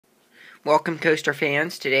Welcome, coaster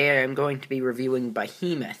fans. Today I am going to be reviewing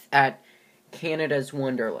Behemoth at Canada's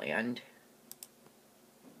Wonderland.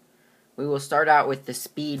 We will start out with the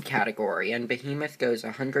speed category, and Behemoth goes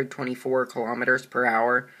 124 kilometers per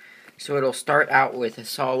hour, so it'll start out with a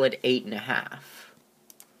solid 8.5.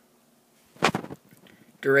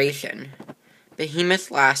 Duration.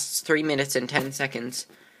 Behemoth lasts 3 minutes and 10 seconds,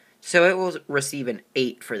 so it will receive an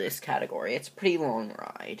 8 for this category. It's a pretty long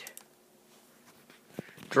ride.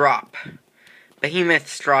 Drop.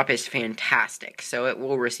 Behemoth's drop is fantastic, so it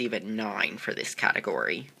will receive a 9 for this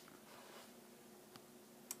category.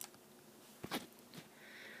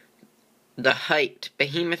 The height.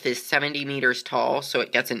 Behemoth is 70 meters tall, so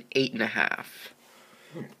it gets an 8.5.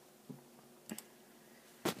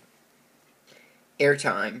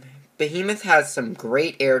 Airtime. Behemoth has some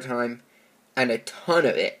great airtime, and a ton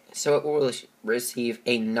of it, so it will receive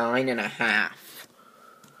a 9.5.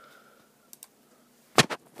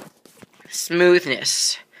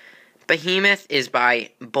 Smoothness. Behemoth is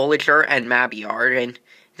by Bolliger and Mabillard, and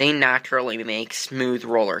they naturally make smooth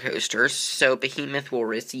roller coasters, so Behemoth will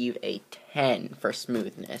receive a 10 for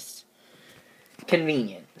smoothness.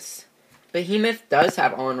 Convenience. Behemoth does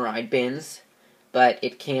have on-ride bins, but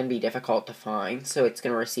it can be difficult to find, so it's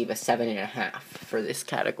going to receive a 7.5 for this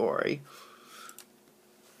category.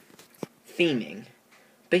 Theming.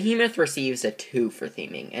 Behemoth receives a 2 for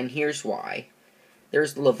theming, and here's why.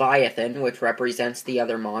 There's Leviathan, which represents the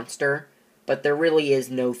other monster, but there really is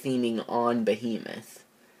no theming on Behemoth.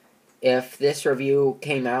 If this review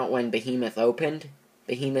came out when Behemoth opened,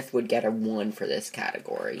 Behemoth would get a 1 for this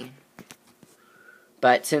category.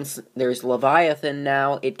 But since there's Leviathan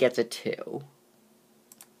now, it gets a 2.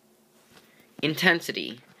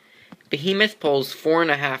 Intensity. Behemoth pulls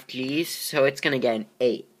 4.5 Gs, so it's going to get an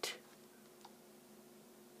 8.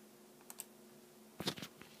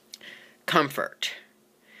 Comfort.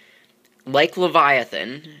 Like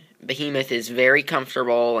Leviathan, Behemoth is very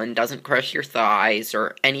comfortable and doesn't crush your thighs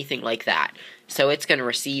or anything like that, so it's going to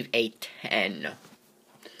receive a 10.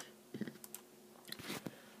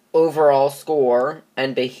 Overall score,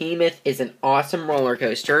 and Behemoth is an awesome roller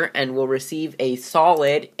coaster and will receive a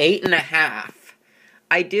solid 8.5.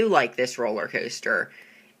 I do like this roller coaster.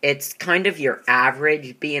 It's kind of your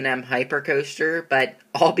average B&M hyper coaster, but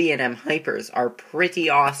all B&M hypers are pretty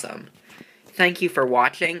awesome. Thank you for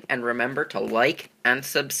watching, and remember to like and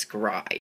subscribe.